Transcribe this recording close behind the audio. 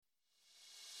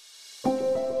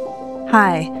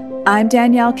Hi, I'm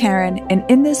Danielle Carron, and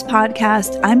in this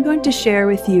podcast, I'm going to share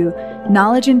with you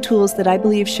knowledge and tools that I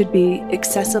believe should be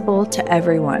accessible to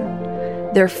everyone.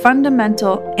 They're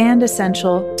fundamental and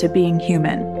essential to being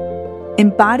human.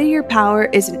 Embody Your Power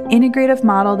is an integrative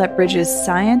model that bridges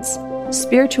science,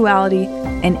 spirituality,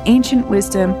 and ancient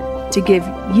wisdom to give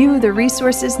you the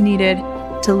resources needed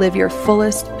to live your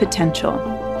fullest potential.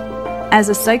 As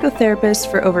a psychotherapist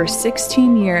for over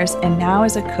 16 years and now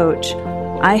as a coach,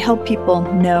 I help people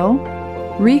know,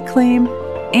 reclaim,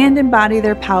 and embody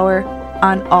their power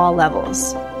on all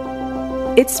levels.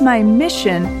 It's my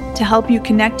mission to help you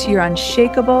connect to your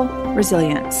unshakable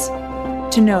resilience,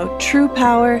 to know true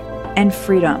power and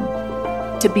freedom,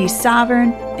 to be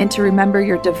sovereign and to remember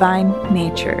your divine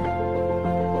nature.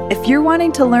 If you're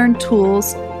wanting to learn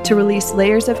tools to release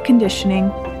layers of conditioning,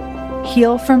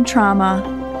 heal from trauma,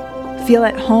 feel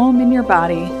at home in your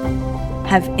body,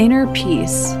 have inner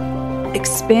peace,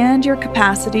 expand your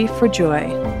capacity for joy,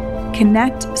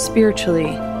 connect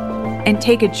spiritually, and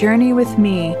take a journey with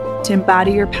me to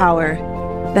embody your power,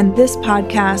 then this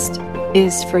podcast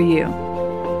is for you.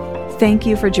 Thank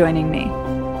you for joining me.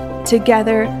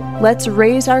 Together, let's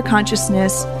raise our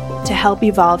consciousness to help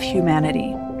evolve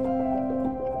humanity.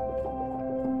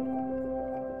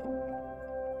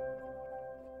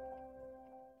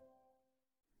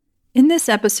 In this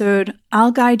episode,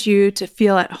 I'll guide you to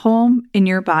feel at home in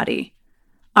your body.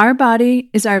 Our body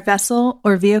is our vessel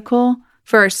or vehicle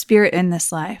for our spirit in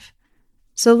this life.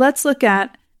 So let's look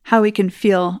at how we can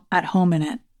feel at home in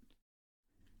it.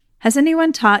 Has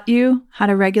anyone taught you how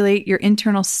to regulate your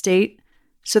internal state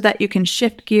so that you can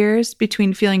shift gears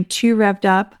between feeling too revved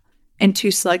up and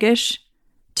too sluggish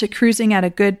to cruising at a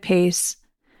good pace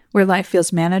where life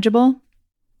feels manageable?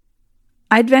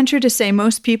 I'd venture to say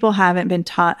most people haven't been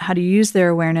taught how to use their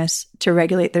awareness to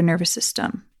regulate their nervous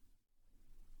system.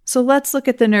 So let's look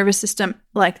at the nervous system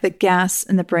like the gas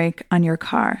and the brake on your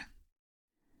car.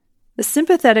 The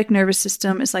sympathetic nervous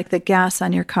system is like the gas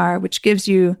on your car, which gives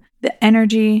you the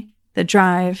energy, the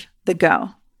drive, the go.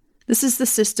 This is the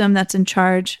system that's in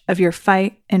charge of your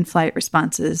fight and flight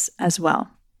responses as well.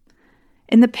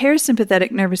 In the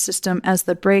parasympathetic nervous system as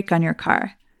the brake on your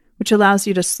car, which allows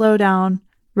you to slow down,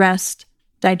 rest,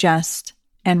 digest,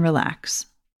 and relax.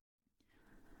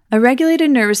 A regulated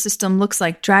nervous system looks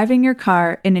like driving your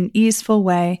car in an easeful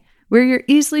way where you're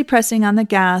easily pressing on the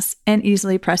gas and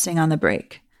easily pressing on the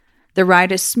brake. The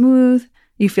ride is smooth,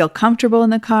 you feel comfortable in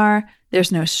the car,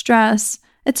 there's no stress,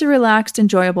 it's a relaxed,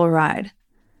 enjoyable ride.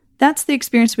 That's the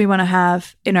experience we want to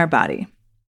have in our body.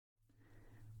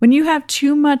 When you have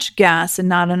too much gas and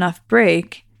not enough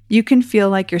brake, you can feel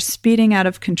like you're speeding out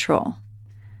of control.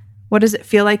 What does it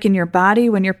feel like in your body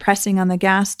when you're pressing on the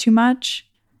gas too much?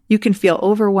 You can feel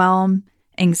overwhelm,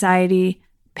 anxiety,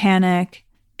 panic,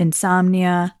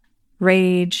 insomnia,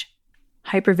 rage,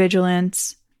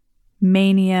 hyper-vigilance,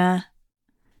 mania.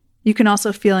 You can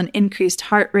also feel an increased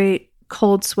heart rate,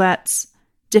 cold sweats,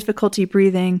 difficulty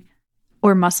breathing,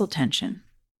 or muscle tension.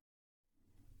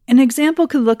 An example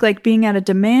could look like being at a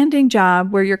demanding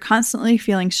job where you're constantly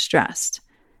feeling stressed,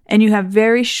 and you have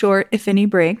very short, if any,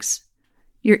 breaks.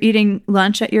 You're eating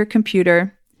lunch at your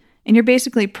computer, and you're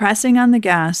basically pressing on the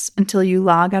gas until you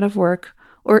log out of work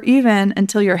or even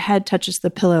until your head touches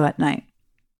the pillow at night.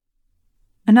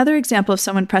 Another example of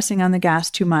someone pressing on the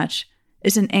gas too much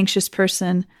is an anxious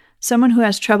person, someone who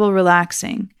has trouble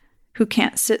relaxing, who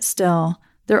can't sit still.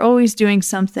 They're always doing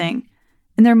something,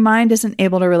 and their mind isn't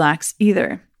able to relax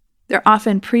either. They're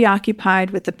often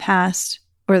preoccupied with the past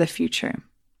or the future.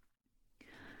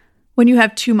 When you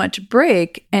have too much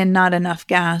brake and not enough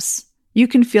gas, you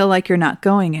can feel like you're not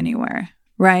going anywhere,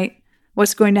 right?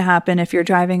 What's going to happen if you're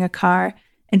driving a car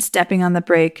and stepping on the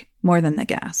brake more than the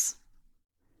gas?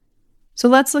 So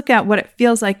let's look at what it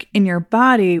feels like in your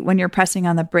body when you're pressing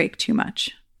on the brake too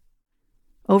much.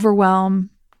 Overwhelm,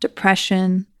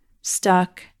 depression,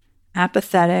 stuck,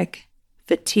 apathetic,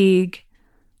 fatigue,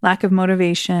 lack of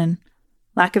motivation,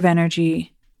 lack of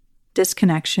energy,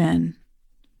 disconnection.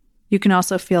 You can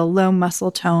also feel low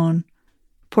muscle tone,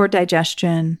 poor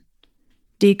digestion,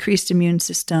 decreased immune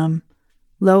system,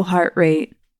 low heart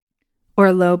rate,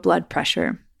 or low blood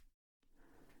pressure.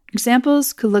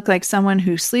 Examples could look like someone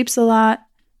who sleeps a lot,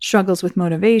 struggles with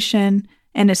motivation,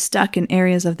 and is stuck in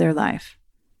areas of their life.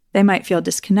 They might feel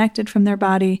disconnected from their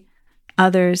body,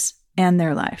 others, and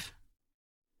their life.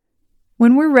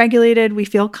 When we're regulated, we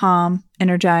feel calm,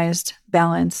 energized,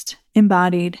 balanced,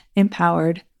 embodied,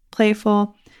 empowered,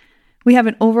 playful. We have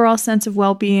an overall sense of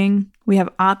well-being. We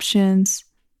have options,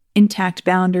 intact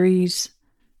boundaries,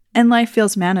 and life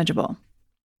feels manageable.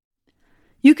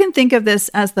 You can think of this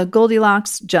as the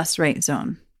Goldilocks just right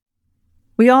zone.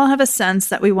 We all have a sense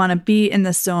that we want to be in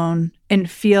the zone and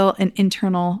feel an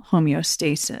internal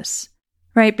homeostasis,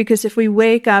 right? Because if we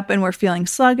wake up and we're feeling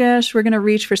sluggish, we're going to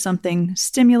reach for something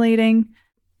stimulating.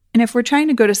 And if we're trying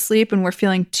to go to sleep and we're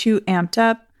feeling too amped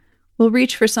up, we'll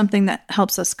reach for something that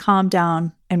helps us calm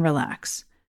down and relax.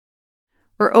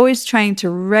 We're always trying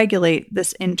to regulate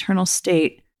this internal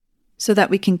state so that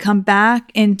we can come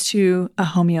back into a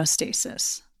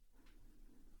homeostasis.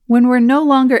 When we're no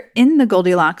longer in the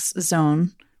Goldilocks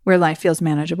zone, where life feels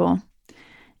manageable,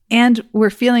 and we're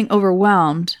feeling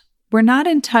overwhelmed, we're not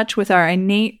in touch with our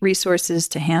innate resources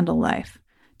to handle life,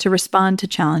 to respond to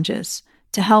challenges,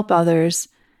 to help others,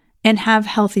 and have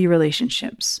healthy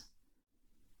relationships.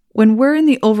 When we're in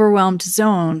the overwhelmed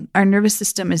zone, our nervous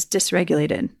system is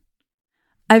dysregulated.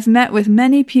 I've met with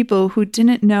many people who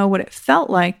didn't know what it felt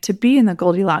like to be in the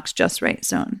Goldilocks just right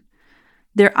zone.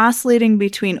 They're oscillating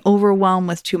between overwhelm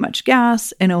with too much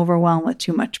gas and overwhelm with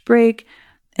too much brake,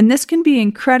 and this can be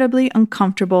incredibly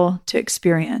uncomfortable to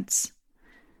experience.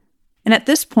 And at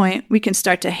this point, we can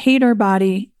start to hate our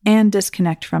body and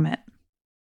disconnect from it.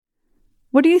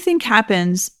 What do you think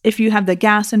happens if you have the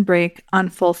gas and brake on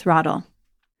full throttle?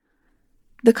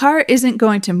 The car isn't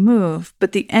going to move,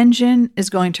 but the engine is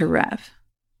going to rev.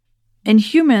 In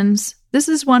humans, this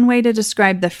is one way to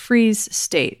describe the freeze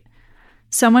state.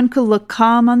 Someone could look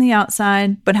calm on the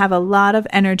outside, but have a lot of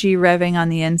energy revving on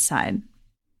the inside.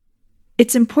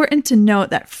 It's important to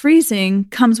note that freezing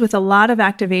comes with a lot of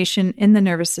activation in the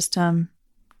nervous system,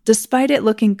 despite it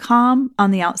looking calm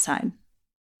on the outside.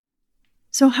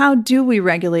 So how do we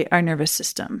regulate our nervous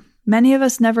system? Many of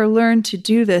us never learned to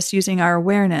do this using our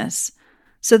awareness,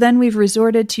 so then we've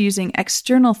resorted to using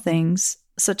external things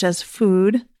such as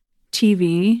food,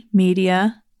 TV,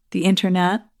 media, the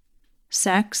internet,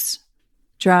 sex,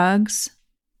 drugs,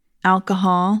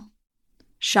 alcohol,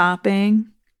 shopping,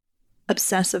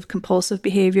 obsessive-compulsive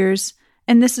behaviors,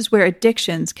 and this is where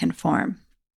addictions can form.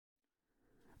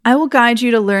 I will guide you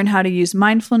to learn how to use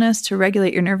mindfulness to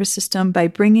regulate your nervous system by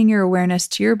bringing your awareness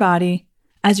to your body,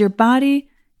 as your body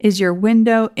is your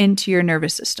window into your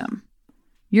nervous system.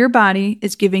 Your body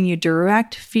is giving you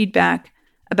direct feedback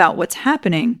about what's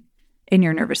happening in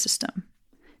your nervous system.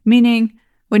 Meaning,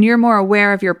 when you're more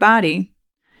aware of your body,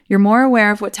 you're more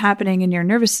aware of what's happening in your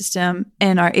nervous system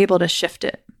and are able to shift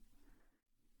it.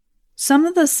 Some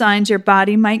of the signs your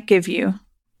body might give you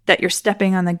that you're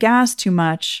stepping on the gas too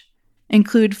much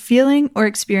include feeling or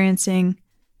experiencing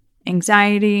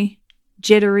anxiety,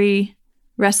 jittery,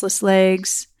 restless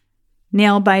legs,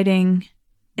 nail biting,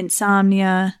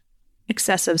 insomnia,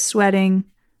 excessive sweating,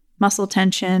 muscle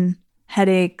tension,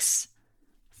 headaches,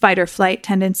 fight or flight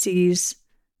tendencies.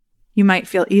 You might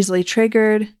feel easily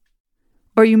triggered,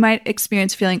 or you might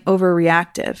experience feeling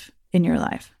overreactive in your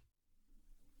life.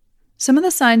 Some of the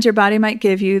signs your body might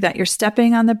give you that you're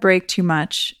stepping on the brake too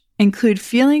much include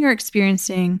feeling or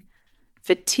experiencing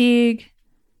fatigue,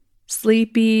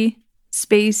 sleepy,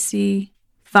 spacey,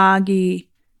 foggy,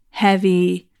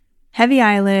 heavy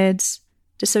eyelids,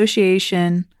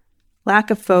 dissociation, lack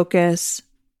of focus,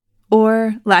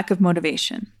 or lack of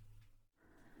motivation.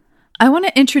 I want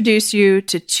to introduce you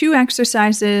to 2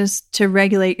 exercises to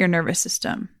regulate your nervous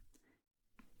system.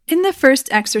 In the first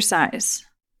exercise,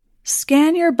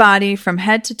 scan your body from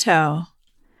head to toe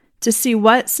to see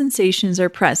what sensations are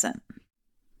present.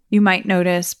 You might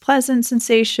notice pleasant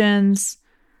sensations,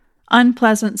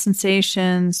 unpleasant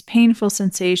sensations, painful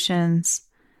sensations.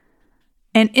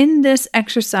 And in this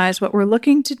exercise, what we're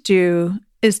looking to do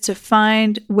is to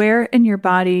find where in your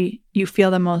body you feel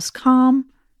the most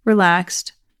calm,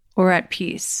 relaxed, or at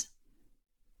peace.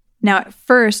 Now, at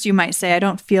first, you might say, I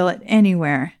don't feel it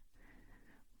anywhere.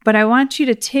 But I want you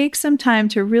to take some time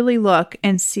to really look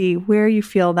and see where you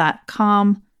feel that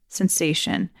calm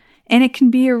sensation. And it can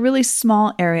be a really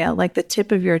small area, like the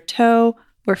tip of your toe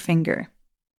or finger.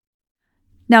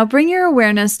 Now, bring your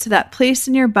awareness to that place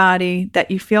in your body that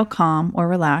you feel calm or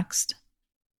relaxed,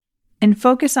 and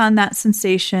focus on that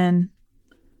sensation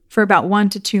for about 1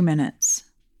 to 2 minutes.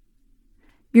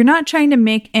 You're not trying to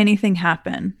make anything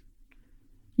happen.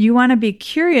 You want to be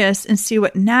curious and see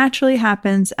what naturally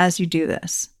happens as you do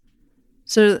this.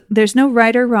 So there's no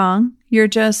right or wrong. You're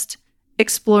just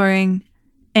exploring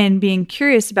and being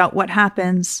curious about what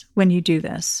happens when you do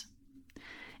this.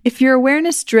 If your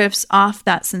awareness drifts off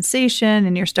that sensation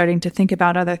and you're starting to think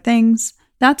about other things,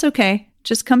 that's okay.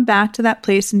 Just come back to that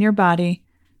place in your body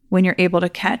when you're able to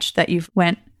catch that you've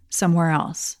went somewhere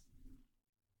else.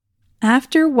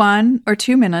 After 1 or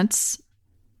 2 minutes,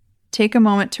 take a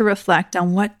moment to reflect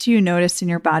on what do you notice in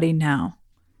your body now.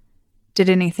 Did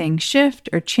anything shift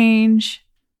or change?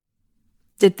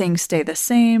 Did things stay the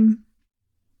same?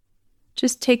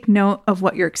 Just take note of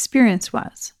what your experience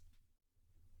was.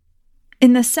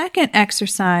 In the second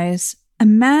exercise,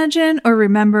 imagine or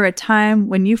remember a time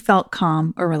when you felt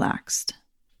calm or relaxed.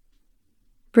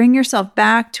 Bring yourself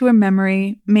back to a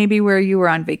memory, maybe where you were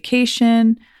on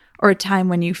vacation, or a time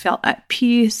when you felt at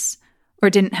peace or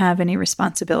didn't have any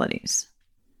responsibilities.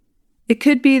 It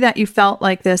could be that you felt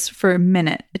like this for a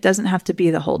minute. It doesn't have to be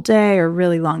the whole day or a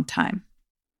really long time.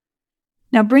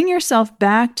 Now bring yourself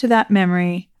back to that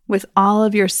memory with all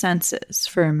of your senses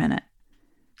for a minute.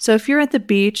 So if you're at the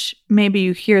beach, maybe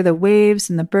you hear the waves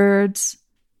and the birds.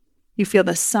 You feel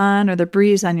the sun or the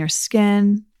breeze on your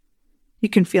skin. You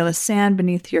can feel the sand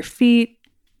beneath your feet.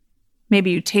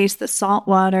 Maybe you taste the salt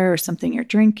water or something you're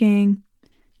drinking.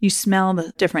 You smell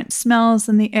the different smells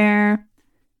in the air.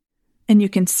 And you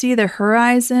can see the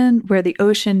horizon where the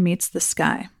ocean meets the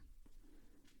sky.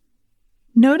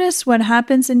 Notice what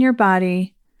happens in your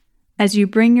body as you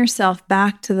bring yourself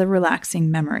back to the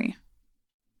relaxing memory.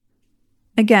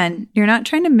 Again, you're not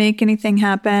trying to make anything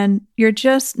happen. You're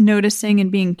just noticing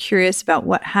and being curious about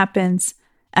what happens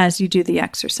as you do the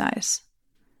exercise.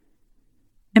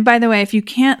 And by the way, if you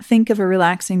can't think of a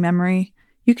relaxing memory,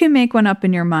 you can make one up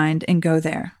in your mind and go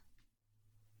there.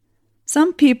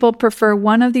 Some people prefer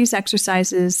one of these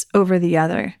exercises over the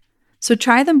other, so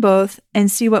try them both and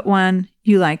see what one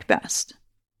you like best.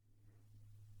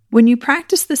 When you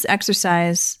practice this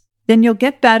exercise, then you'll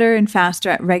get better and faster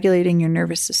at regulating your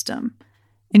nervous system,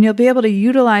 and you'll be able to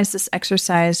utilize this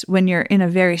exercise when you're in a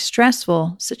very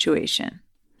stressful situation.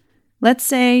 Let's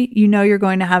say you know you're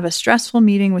going to have a stressful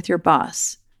meeting with your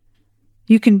boss.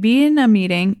 You can be in a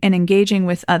meeting and engaging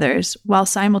with others while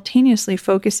simultaneously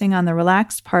focusing on the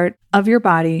relaxed part of your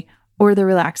body or the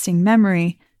relaxing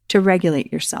memory to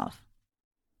regulate yourself.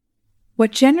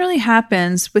 What generally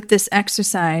happens with this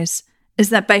exercise is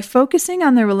that by focusing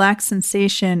on the relaxed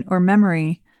sensation or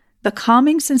memory, the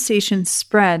calming sensation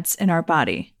spreads in our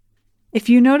body. If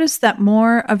you notice that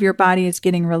more of your body is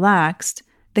getting relaxed,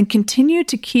 then continue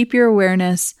to keep your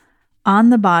awareness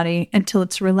on the body until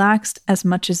it's relaxed as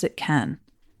much as it can.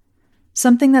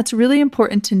 Something that's really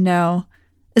important to know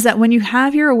is that when you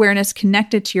have your awareness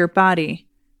connected to your body,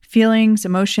 feelings,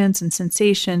 emotions, and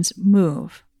sensations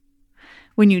move.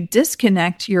 When you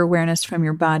disconnect your awareness from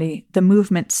your body, the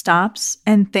movement stops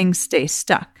and things stay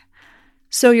stuck.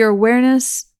 So your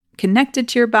awareness connected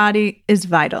to your body is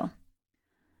vital.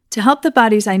 To help the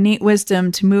body's innate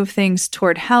wisdom to move things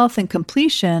toward health and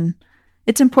completion,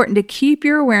 it's important to keep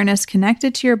your awareness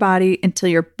connected to your body until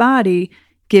your body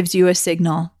gives you a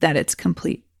signal that it's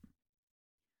complete.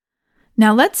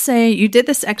 Now, let's say you did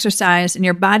this exercise and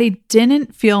your body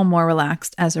didn't feel more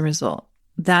relaxed as a result.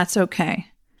 That's okay.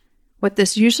 What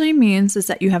this usually means is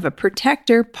that you have a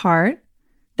protector part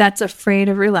that's afraid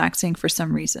of relaxing for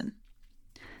some reason.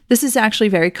 This is actually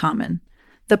very common.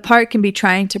 The part can be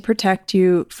trying to protect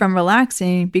you from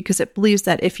relaxing because it believes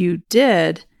that if you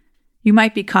did, you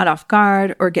might be caught off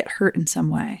guard or get hurt in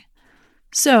some way.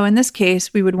 So in this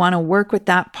case, we would want to work with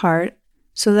that part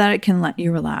so that it can let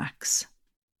you relax.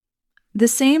 The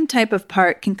same type of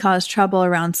part can cause trouble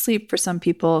around sleep for some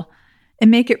people and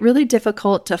make it really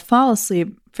difficult to fall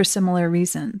asleep for similar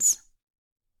reasons.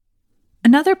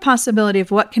 Another possibility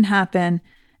of what can happen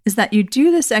is that you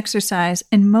do this exercise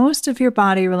and most of your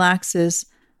body relaxes,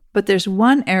 but there's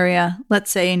one area,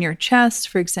 let's say in your chest,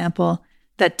 for example,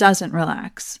 that doesn't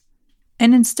relax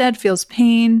and instead feels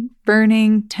pain,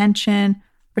 burning, tension,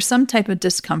 or some type of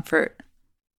discomfort.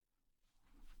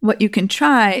 What you can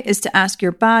try is to ask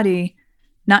your body,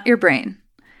 not your brain,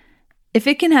 if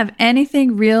it can have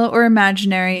anything real or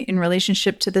imaginary in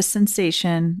relationship to this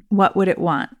sensation, what would it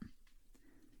want?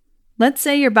 Let's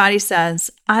say your body says,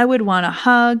 I would want a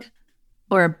hug,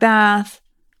 or a bath,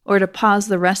 or to pause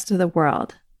the rest of the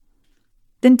world.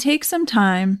 Then take some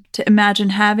time to imagine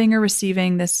having or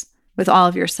receiving this with all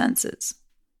of your senses.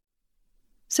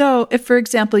 So if, for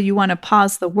example, you want to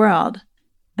pause the world,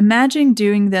 imagine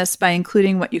doing this by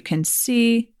including what you can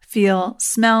see, feel,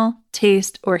 smell,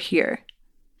 taste, or hear.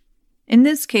 In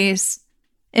this case,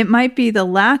 it might be the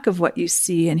lack of what you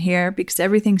see and hear because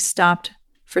everything stopped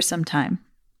for some time.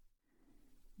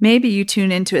 Maybe you tune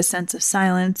into a sense of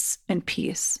silence and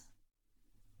peace.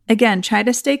 Again, try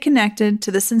to stay connected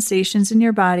to the sensations in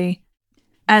your body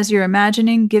as you're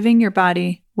imagining giving your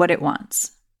body what it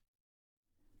wants.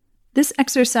 This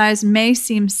exercise may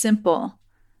seem simple.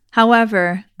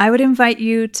 However, I would invite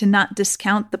you to not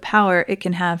discount the power it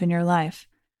can have in your life.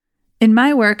 In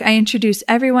my work, I introduce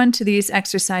everyone to these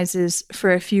exercises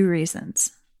for a few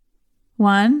reasons.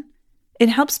 1, it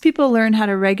helps people learn how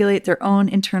to regulate their own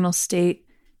internal state,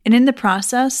 and in the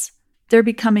process, they're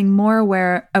becoming more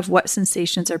aware of what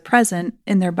sensations are present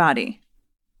in their body.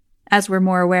 As we're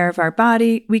more aware of our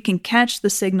body, we can catch the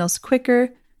signals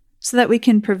quicker so that we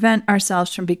can prevent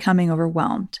ourselves from becoming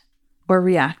overwhelmed or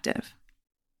reactive.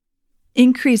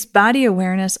 Increased body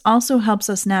awareness also helps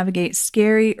us navigate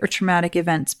scary or traumatic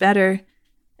events better,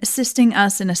 assisting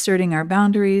us in asserting our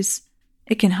boundaries.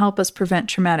 It can help us prevent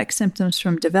traumatic symptoms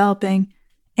from developing,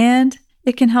 and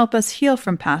it can help us heal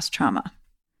from past trauma.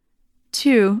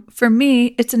 2, for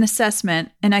me, it's an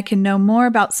assessment, and I can know more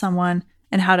about someone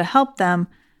and how to help them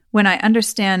when I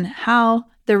understand how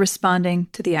they're responding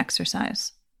to the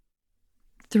exercise.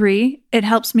 3, it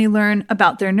helps me learn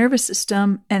about their nervous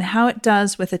system and how it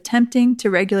does with attempting to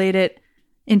regulate it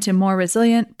into more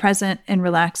resilient, present, and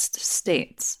relaxed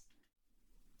states.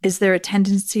 Is there a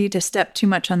tendency to step too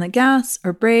much on the gas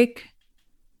or brake?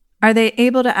 Are they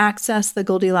able to access the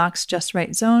Goldilocks just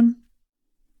right zone?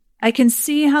 I can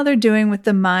see how they're doing with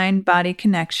the mind-body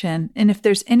connection and if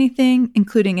there's anything,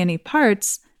 including any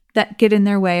parts, that get in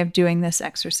their way of doing this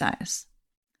exercise.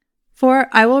 4,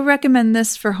 I will recommend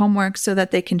this for homework so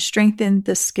that they can strengthen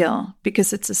the skill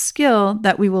because it's a skill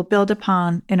that we will build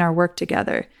upon in our work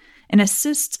together and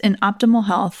assists in optimal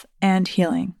health and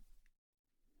healing.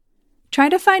 Try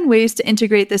to find ways to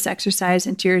integrate this exercise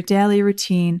into your daily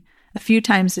routine a few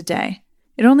times a day.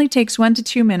 It only takes 1 to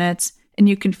 2 minutes and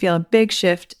you can feel a big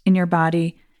shift in your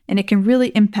body and it can really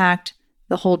impact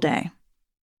the whole day.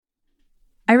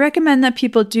 I recommend that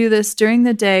people do this during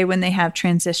the day when they have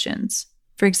transitions.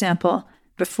 For example,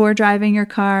 before driving your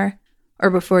car or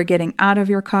before getting out of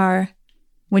your car,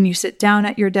 when you sit down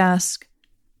at your desk,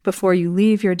 before you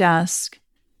leave your desk.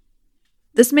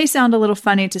 This may sound a little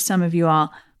funny to some of you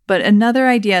all, but another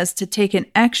idea is to take an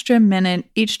extra minute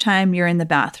each time you're in the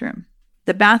bathroom.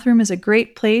 The bathroom is a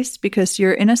great place because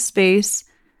you're in a space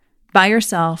by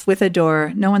yourself with a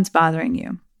door, no one's bothering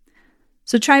you.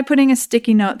 So try putting a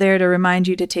sticky note there to remind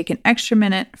you to take an extra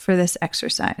minute for this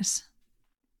exercise.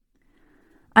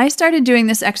 I started doing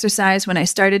this exercise when I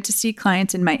started to see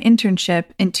clients in my internship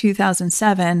in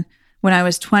 2007 when I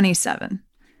was 27.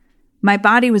 My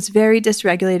body was very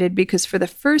dysregulated because for the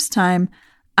first time,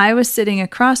 I was sitting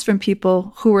across from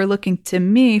people who were looking to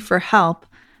me for help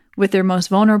with their most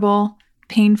vulnerable,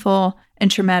 painful,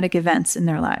 and traumatic events in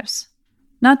their lives.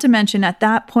 Not to mention, at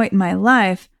that point in my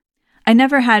life, I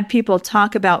never had people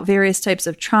talk about various types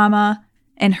of trauma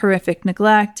and horrific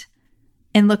neglect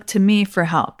and look to me for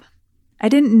help. I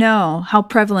didn't know how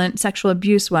prevalent sexual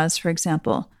abuse was, for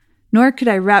example, nor could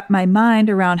I wrap my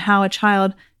mind around how a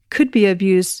child could be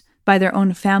abused by their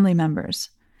own family members.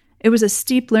 It was a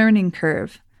steep learning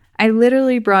curve. I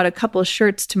literally brought a couple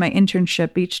shirts to my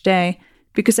internship each day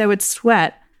because I would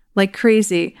sweat like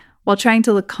crazy while trying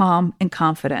to look calm and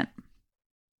confident.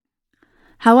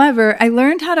 However, I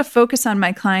learned how to focus on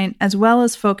my client as well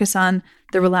as focus on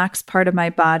the relaxed part of my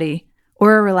body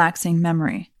or a relaxing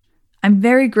memory. I'm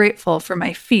very grateful for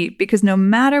my feet because no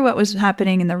matter what was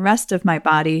happening in the rest of my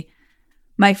body,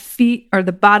 my feet or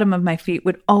the bottom of my feet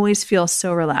would always feel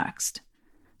so relaxed.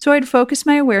 So I'd focus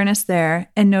my awareness there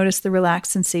and notice the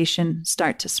relaxed sensation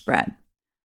start to spread.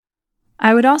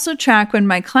 I would also track when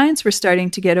my clients were starting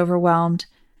to get overwhelmed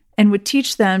and would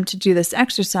teach them to do this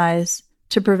exercise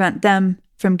to prevent them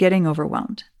from getting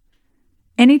overwhelmed.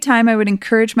 Anytime I would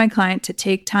encourage my client to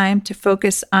take time to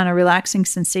focus on a relaxing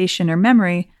sensation or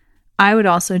memory, I would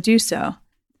also do so.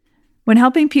 When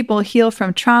helping people heal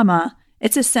from trauma,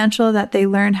 it's essential that they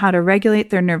learn how to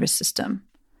regulate their nervous system.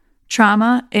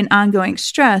 Trauma and ongoing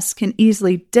stress can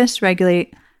easily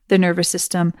dysregulate the nervous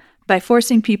system by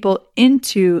forcing people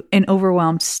into an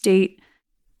overwhelmed state,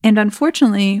 and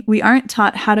unfortunately, we aren't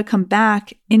taught how to come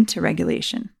back into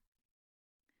regulation.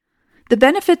 The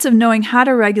benefits of knowing how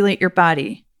to regulate your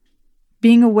body,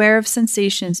 being aware of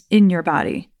sensations in your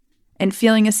body, and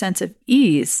feeling a sense of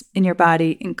ease in your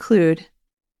body include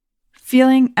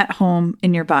feeling at home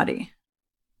in your body.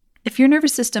 If your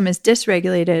nervous system is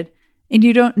dysregulated and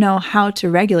you don't know how to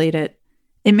regulate it,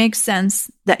 it makes sense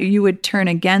that you would turn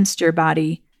against your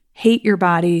body, hate your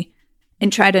body,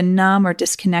 and try to numb or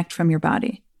disconnect from your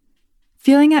body.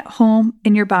 Feeling at home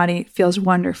in your body feels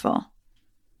wonderful.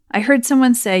 I heard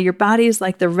someone say your body is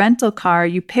like the rental car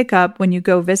you pick up when you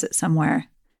go visit somewhere.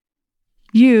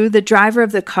 You, the driver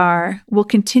of the car, will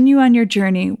continue on your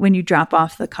journey when you drop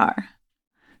off the car.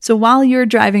 So while you're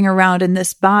driving around in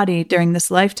this body during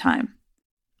this lifetime,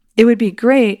 it would be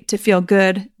great to feel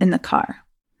good in the car.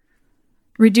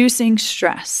 Reducing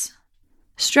stress.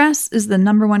 Stress is the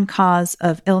number one cause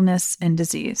of illness and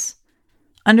disease.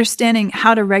 Understanding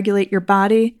how to regulate your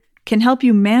body can help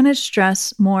you manage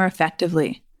stress more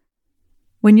effectively.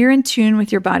 When you're in tune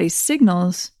with your body's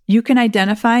signals, you can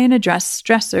identify and address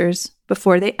stressors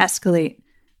before they escalate,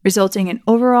 resulting in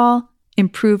overall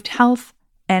improved health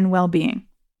and well-being.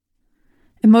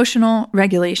 Emotional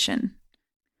regulation.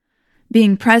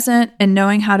 Being present and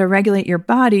knowing how to regulate your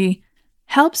body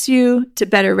helps you to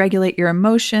better regulate your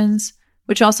emotions,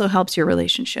 which also helps your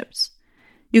relationships.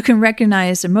 You can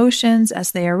recognize emotions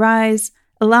as they arise,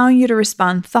 allowing you to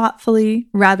respond thoughtfully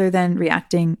rather than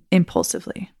reacting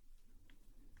impulsively.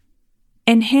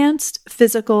 Enhanced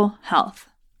physical health.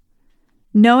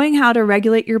 Knowing how to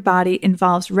regulate your body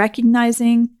involves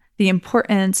recognizing the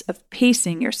importance of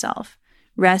pacing yourself,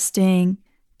 resting,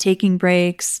 taking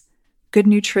breaks, good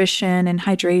nutrition and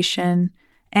hydration,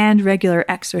 and regular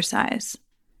exercise.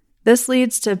 This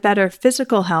leads to better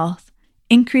physical health,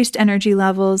 increased energy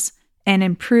levels, and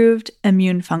improved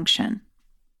immune function.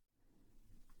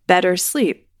 Better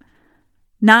sleep.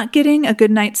 Not getting a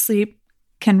good night's sleep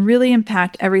can really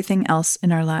impact everything else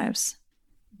in our lives.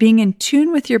 Being in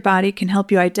tune with your body can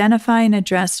help you identify and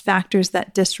address factors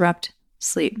that disrupt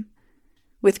sleep.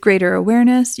 With greater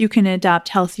awareness, you can adopt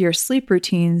healthier sleep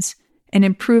routines and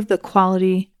improve the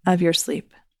quality of your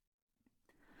sleep.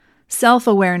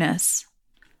 Self-awareness.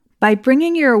 By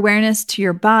bringing your awareness to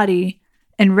your body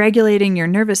and regulating your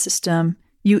nervous system,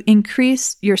 you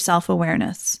increase your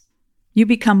self-awareness. You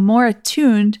become more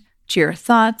attuned to your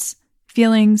thoughts,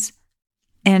 feelings,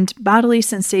 and bodily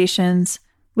sensations,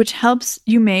 which helps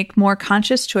you make more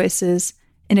conscious choices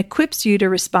and equips you to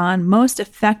respond most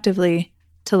effectively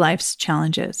to life's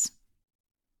challenges.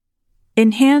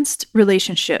 Enhanced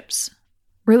relationships.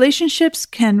 Relationships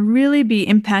can really be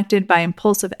impacted by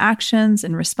impulsive actions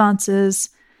and responses,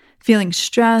 feeling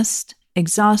stressed,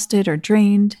 exhausted, or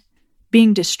drained,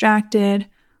 being distracted,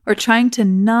 or trying to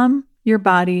numb your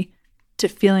body to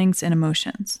feelings and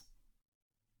emotions.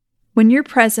 When you're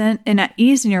present and at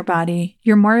ease in your body,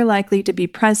 you're more likely to be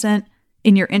present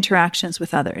in your interactions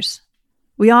with others.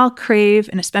 We all crave,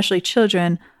 and especially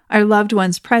children, our loved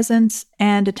ones' presence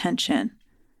and attention.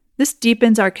 This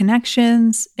deepens our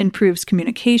connections, improves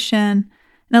communication,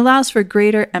 and allows for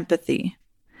greater empathy.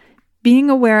 Being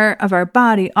aware of our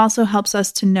body also helps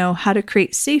us to know how to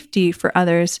create safety for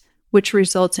others, which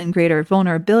results in greater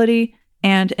vulnerability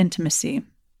and intimacy.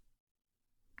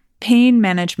 Pain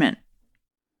management.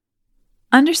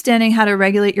 Understanding how to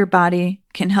regulate your body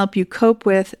can help you cope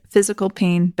with physical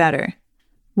pain better.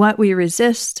 What we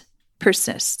resist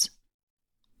persists.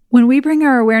 When we bring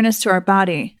our awareness to our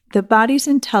body, the body's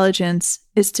intelligence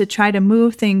is to try to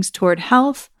move things toward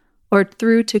health or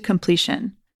through to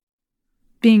completion.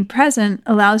 Being present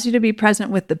allows you to be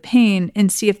present with the pain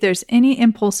and see if there's any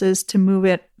impulses to move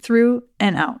it through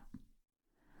and out.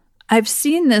 I've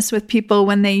seen this with people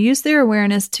when they use their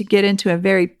awareness to get into a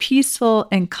very peaceful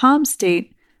and calm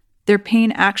state, their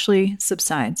pain actually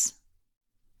subsides.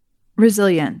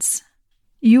 Resilience.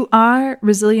 You are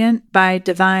resilient by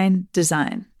divine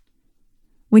design.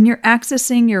 When you're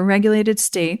accessing your regulated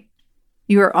state,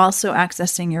 you are also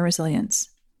accessing your resilience.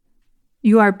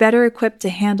 You are better equipped to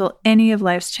handle any of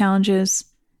life's challenges.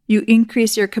 You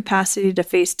increase your capacity to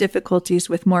face difficulties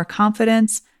with more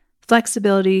confidence,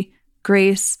 flexibility,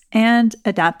 grace, and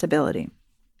adaptability.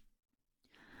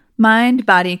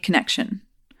 Mind-body connection.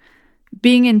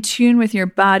 Being in tune with your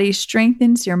body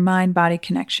strengthens your mind-body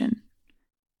connection.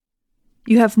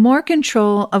 You have more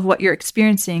control of what you're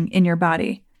experiencing in your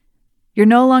body. You're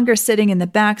no longer sitting in the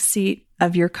back seat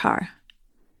of your car.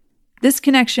 This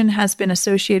connection has been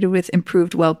associated with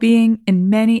improved well-being in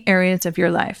many areas of your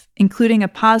life, including a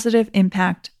positive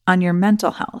impact on your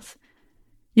mental health.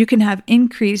 You can have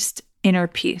increased inner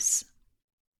peace.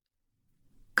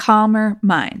 Calmer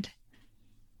mind.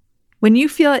 When you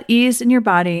feel at ease in your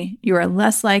body, you are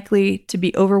less likely to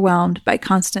be overwhelmed by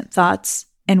constant thoughts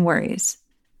and worries.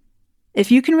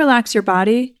 If you can relax your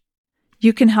body,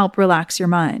 you can help relax your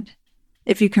mind.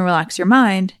 If you can relax your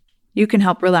mind, you can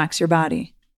help relax your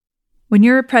body. When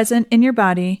you're present in your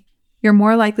body, you're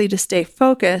more likely to stay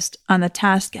focused on the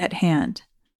task at hand.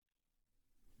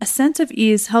 A sense of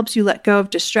ease helps you let go of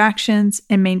distractions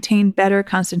and maintain better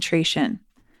concentration.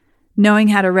 Knowing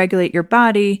how to regulate your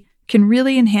body can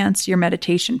really enhance your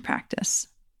meditation practice.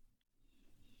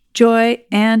 Joy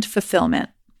and fulfillment.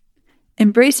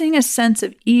 Embracing a sense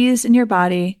of ease in your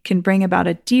body can bring about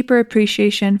a deeper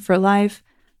appreciation for life,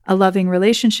 a loving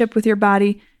relationship with your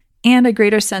body, and a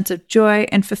greater sense of joy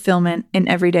and fulfillment in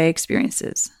everyday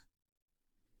experiences.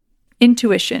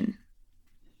 Intuition.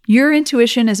 Your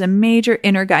intuition is a major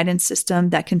inner guidance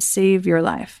system that can save your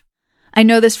life. I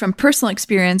know this from personal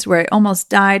experience where I almost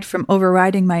died from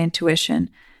overriding my intuition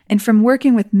and from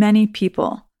working with many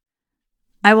people.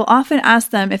 I will often ask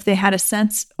them if they had a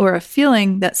sense or a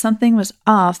feeling that something was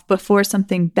off before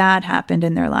something bad happened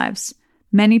in their lives.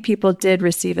 Many people did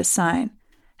receive a sign.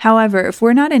 However, if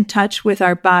we're not in touch with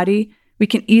our body, we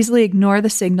can easily ignore the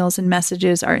signals and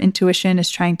messages our intuition is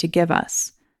trying to give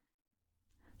us.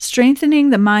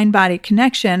 Strengthening the mind-body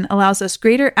connection allows us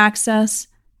greater access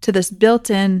to this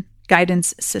built-in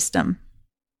guidance system.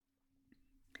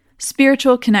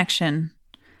 Spiritual connection.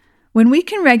 When we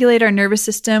can regulate our nervous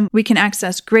system, we can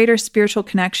access greater spiritual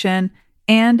connection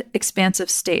and expansive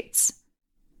states.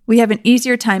 We have an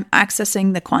easier time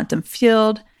accessing the quantum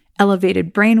field,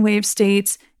 elevated brainwave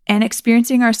states, and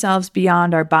experiencing ourselves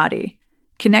beyond our body,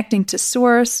 connecting to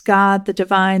Source, God, the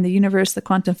divine, the universe, the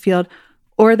quantum field,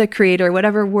 or the creator,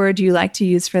 whatever word you like to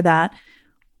use for that.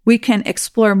 We can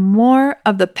explore more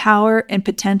of the power and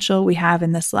potential we have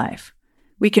in this life.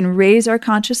 We can raise our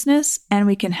consciousness and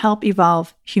we can help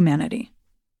evolve humanity.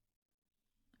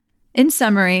 In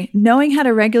summary, knowing how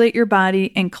to regulate your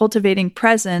body and cultivating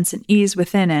presence and ease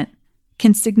within it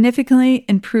can significantly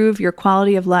improve your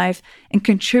quality of life and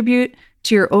contribute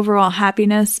to your overall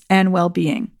happiness and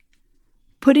well-being.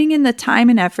 Putting in the time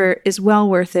and effort is well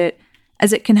worth it,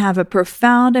 as it can have a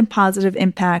profound and positive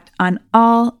impact on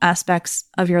all aspects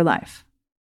of your life.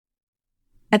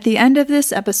 At the end of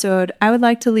this episode, I would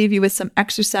like to leave you with some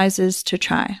exercises to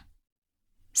try.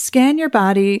 Scan your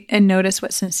body and notice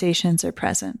what sensations are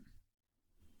present.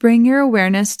 Bring your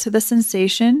awareness to the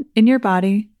sensation in your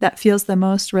body that feels the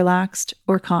most relaxed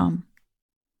or calm.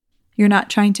 You're not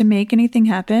trying to make anything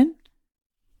happen.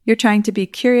 You're trying to be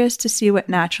curious to see what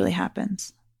naturally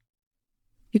happens.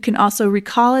 You can also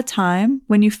recall a time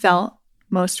when you felt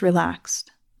most relaxed.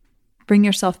 Bring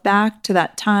yourself back to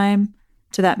that time,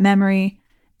 to that memory,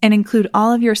 and include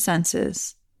all of your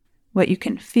senses, what you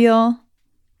can feel,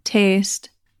 taste,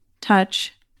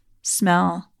 touch,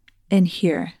 smell, and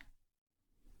hear.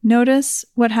 Notice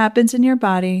what happens in your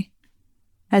body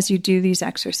as you do these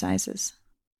exercises.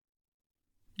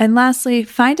 And lastly,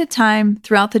 find a time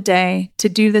throughout the day to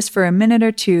do this for a minute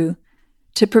or two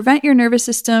to prevent your nervous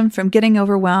system from getting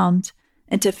overwhelmed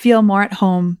and to feel more at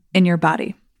home in your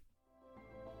body.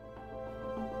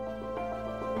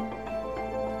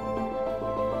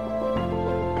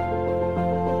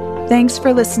 Thanks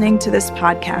for listening to this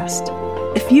podcast.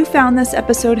 If you found this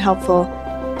episode helpful,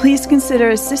 please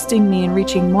consider assisting me in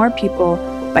reaching more people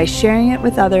by sharing it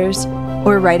with others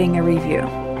or writing a review.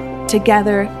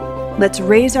 Together, let's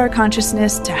raise our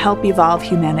consciousness to help evolve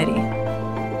humanity.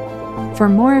 For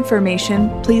more information,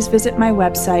 please visit my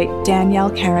website,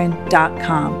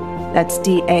 daniellecarron.com. That's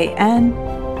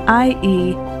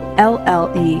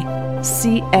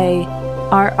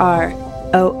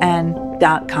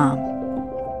DANIELLECARRON.com.